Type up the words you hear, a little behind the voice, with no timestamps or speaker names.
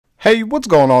Hey, what's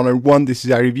going on everyone? This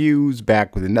is iReviews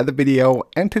back with another video,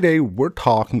 and today we're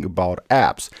talking about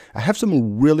apps. I have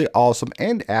some really awesome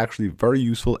and actually very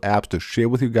useful apps to share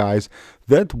with you guys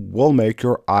that will make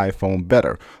your iPhone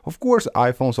better. Of course,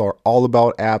 iPhones are all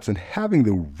about apps, and having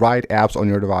the right apps on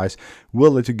your device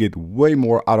will let you get way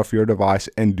more out of your device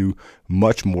and do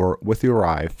much more with your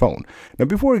iPhone. Now,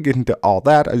 before we get into all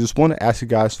that, I just want to ask you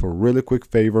guys for a really quick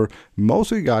favor.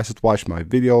 Most of you guys that watch my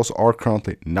videos are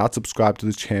currently not subscribed to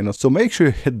the channel, so make sure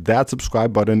you hit that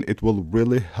subscribe button. It will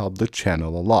really help the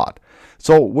channel a lot.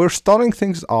 So we're starting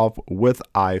things off with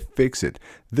iFixit.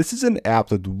 This is an app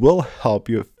that will help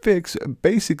you fix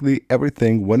basically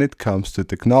everything when it comes to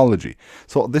technology.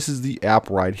 So this is the app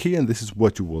right here, and this is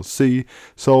what you will see.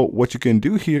 So what you can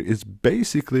do here is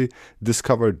basically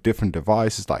discover different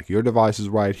devices, like your devices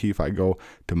right here. If I go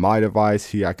to my device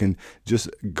here, I can just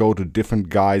go to different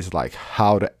guides like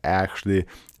how to actually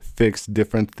fix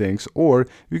different things, or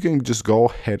you can just go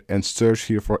ahead and search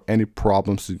here for any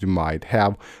problems that you might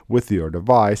have with your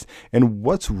device. And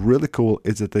what's really cool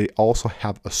is that they also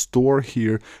have a store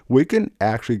here where you can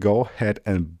actually go ahead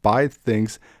and buy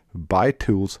things, buy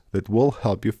tools that will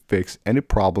help you fix any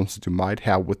problems that you might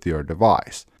have with your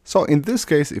device. So in this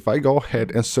case, if I go ahead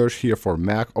and search here for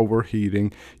Mac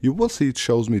overheating, you will see it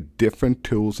shows me different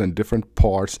tools and different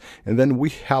parts, and then we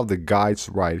have the guides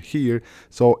right here.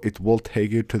 So it will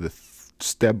take you to the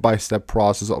step-by-step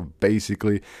process of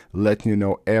basically letting you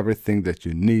know everything that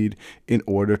you need in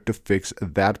order to fix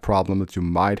that problem that you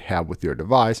might have with your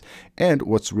device. And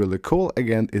what's really cool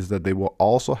again is that they will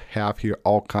also have here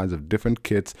all kinds of different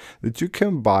kits that you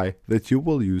can buy that you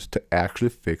will use to actually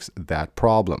fix that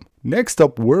problem. Next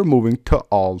up, we're moving to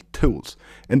all tools,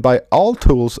 and by all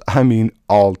tools I mean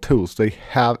all tools. They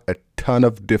have a ton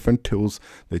of different tools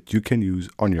that you can use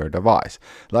on your device.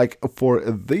 Like for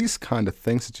these kind of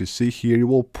things that you see here, you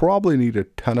will probably need a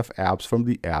ton of apps from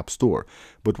the App Store,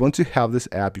 but once you have this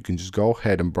app, you can just go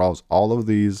ahead and browse all of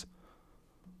these.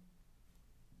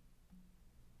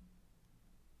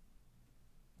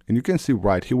 And you can see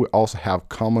right here we also have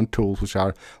common tools, which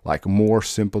are like more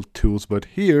simple tools, but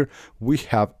here we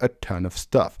have a ton of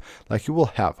stuff. Like you will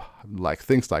have like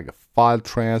things like a file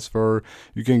transfer.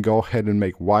 You can go ahead and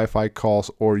make Wi-Fi calls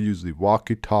or use the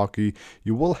walkie-talkie.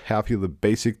 You will have here the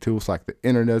basic tools like the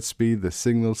internet speed, the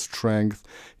signal strength.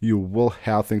 You will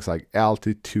have things like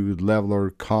altitude,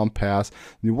 leveler, compass.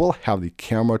 You will have the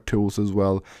camera tools as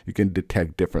well. You can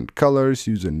detect different colors,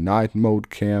 use a night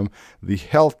mode cam, the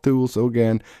health tools,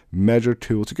 again, measure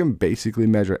tools. You can basically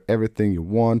measure everything you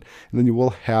want. And then you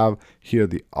will have here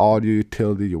the audio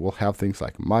utility. You will have things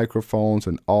like microphones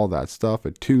and all that stuff,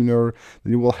 a tuner.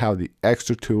 Then you will have the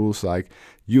extra tools like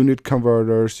unit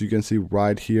converters. You can see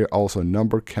right here also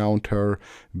number counter,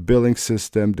 billing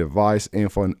system, device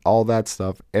info, and all that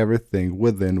stuff, everything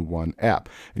within one app.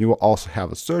 And you will also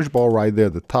have a search bar right there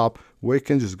at the top where you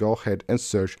can just go ahead and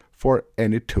search for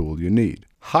any tool you need.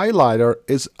 Highlighter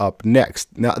is up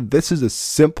next. Now this is a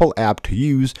simple app to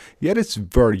use, yet it's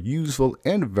very useful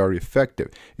and very effective.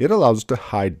 It allows you to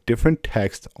hide different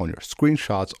text on your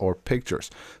screenshots or pictures.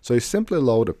 So you simply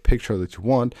load a picture that you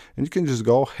want, and you can just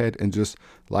go ahead and just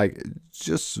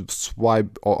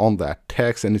swipe on that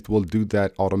text, and it will do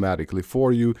that automatically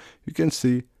for you. You can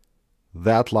see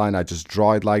that line, I just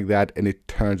draw it like that, and it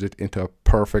turns it into a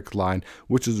perfect line,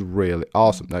 which is really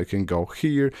awesome. Now you can go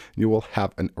here, you will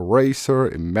have an eraser,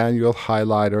 a manual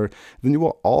highlighter, then you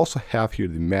will also have here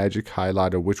the magic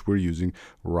highlighter, which we're using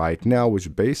right now,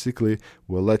 which basically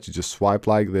will let you just swipe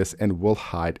like this and will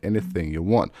hide anything you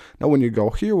want. Now when you go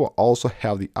here, we'll also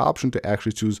have the option to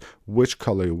actually choose which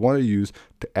color you want to use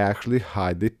to actually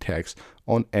hide the text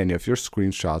on any of your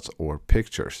screenshots or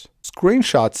pictures.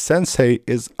 Screenshot Sensei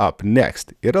is up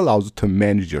next. It allows you to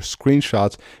manage your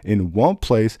screenshots in one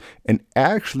place and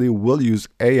actually will use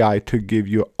AI to give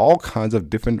you all kinds of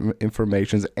different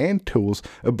informations and tools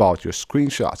about your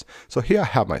screenshots. So here I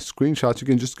have my screenshots. You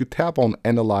can just tap on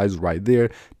analyze right there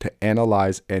to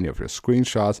analyze any of your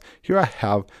screenshots. Here I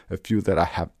have a few that I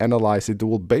have analyzed. It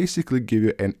will basically give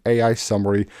you an AI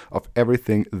summary of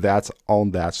everything that's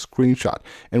on that screenshot,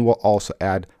 and will also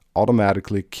add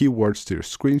automatically keywords to your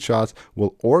screenshots,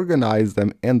 will organize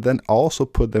them, and then also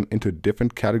put them into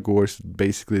different categories,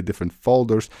 basically different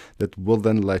folders that will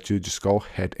then let you just go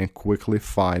ahead and quickly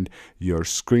find your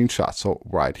screenshots. So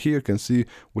right here you can see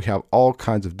we have all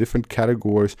kinds of different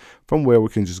categories from where we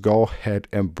can just go ahead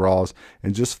and browse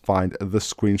and just find the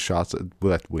screenshots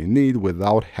that we need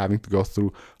without having to go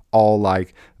through all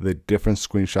like the different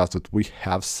screenshots that we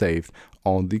have saved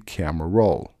on the camera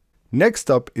roll.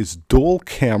 Next up is dual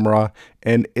camera,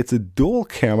 and it's a dual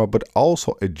camera but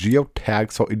also a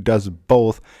geotag, so it does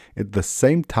both at the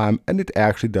same time, and it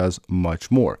actually does much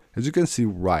more. As you can see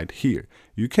right here,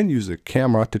 you can use a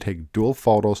camera to take dual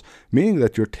photos, meaning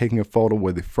that you're taking a photo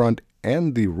with the front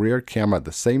and the rear camera at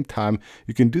the same time.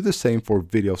 You can do the same for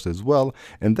videos as well,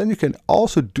 and then you can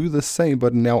also do the same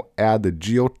but now add the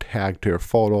geotag to your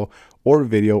photo or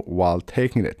video while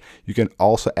taking it. You can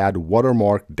also add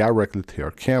watermark directly to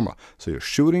your camera. So you're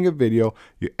shooting a video,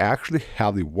 you actually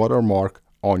have the watermark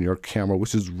on your camera,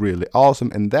 which is really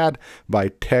awesome. And that by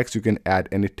text, you can add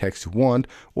any text you want,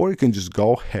 or you can just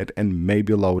go ahead and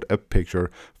maybe load a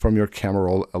picture from your camera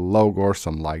roll, a logo or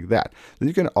something like that. Then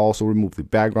you can also remove the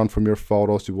background from your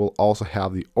photos. You will also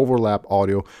have the overlap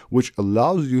audio, which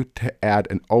allows you to add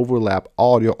an overlap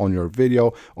audio on your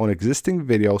video, on existing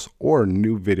videos or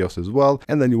new videos as well.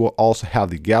 And then you will also have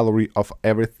the gallery of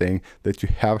everything that you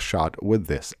have shot with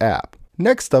this app.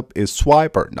 Next up is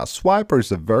Swiper. Now, Swiper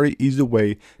is a very easy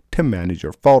way to manage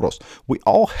your photos. We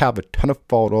all have a ton of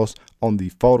photos on the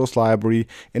photos library,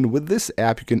 and with this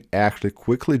app you can actually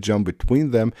quickly jump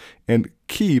between them and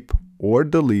keep or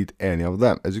delete any of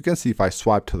them. As you can see, if I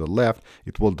swipe to the left,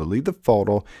 it will delete the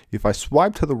photo. If I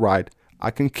swipe to the right, I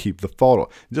can keep the photo.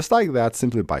 Just like that,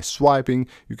 simply by swiping,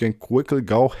 you can quickly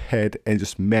go ahead and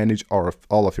just manage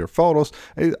all of your photos.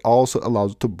 And it also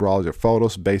allows you to browse your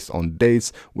photos based on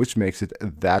dates, which makes it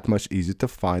that much easier to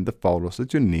find the photos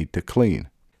that you need to clean.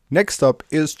 Next up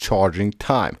is Charging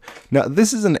Time. Now,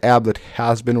 this is an app that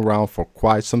has been around for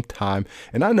quite some time,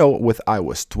 and I know with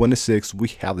iOS 26 we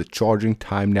have the charging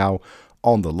time now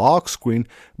on the lock screen,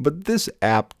 but this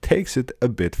app takes it a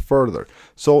bit further.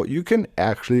 So you can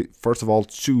actually, first of all,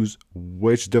 choose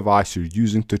which device you're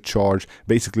using to charge,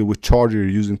 basically which charger you're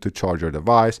using to charge your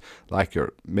device, like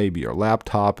maybe your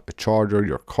laptop, a charger,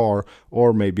 your car,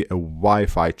 or maybe a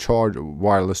Wi-Fi charger,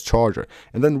 wireless charger.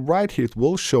 And then right here, it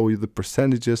will show you the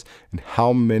percentages and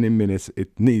how many minutes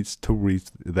it needs to reach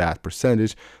that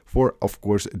percentage for, of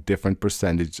course, different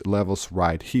percentage levels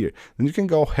right here. Then you can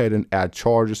go ahead and add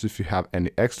charges if you have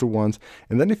any extra ones.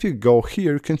 And then if you go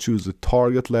here, you can choose the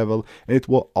target level, and it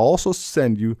will also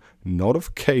send you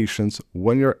notifications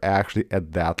when you're actually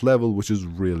at that level, which is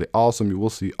really awesome. You will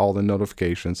see all the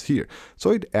notifications here.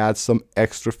 So it adds some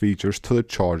extra features to the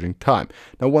charging time.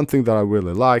 Now, one thing that I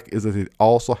really like is that it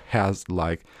also has,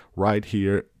 like right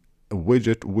here, a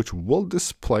widget which will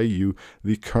display you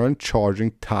the current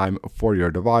charging time for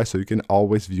your device, so you can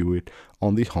always view it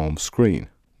on the home screen.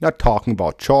 Now, talking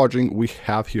about charging, we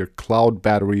have here Cloud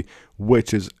Battery,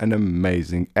 which is an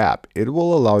amazing app. It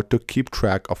will allow you to keep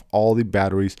track of all the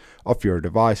batteries of your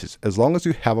devices, as long as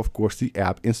you have, of course, the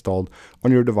app installed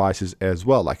on your devices as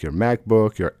well, like your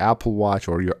MacBook, your Apple Watch,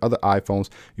 or your other iPhones.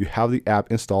 You have the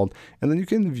app installed, and then you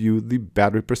can view the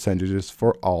battery percentages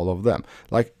for all of them.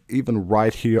 Like even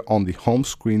right here on the home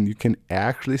screen, you can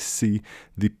actually see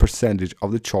the percentage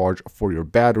of the charge for your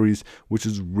batteries, which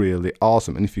is really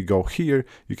awesome. And if you go here,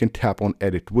 you can tap on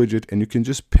Edit Widget, and you can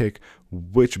just pick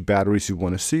which batteries you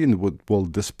want to see, and it will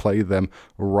display them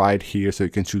right here. So you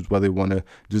can choose whether you want to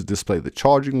just display the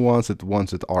charging ones, the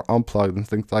ones that are unplugged and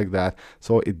things like that.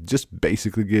 So it just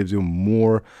basically gives you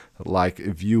more like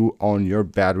a view on your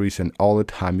batteries, and all the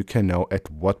time you can know at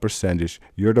what percentage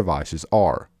your devices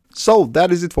are. So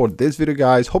that is it for this video,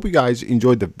 guys. Hope you guys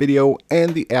enjoyed the video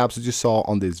and the apps that you saw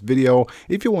on this video.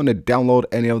 If you want to download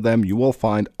any of them, you will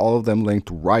find all of them linked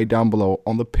right down below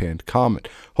on the pinned comment.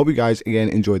 Hope you guys again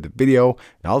enjoyed the video,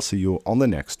 and I'll see you on the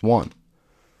next one.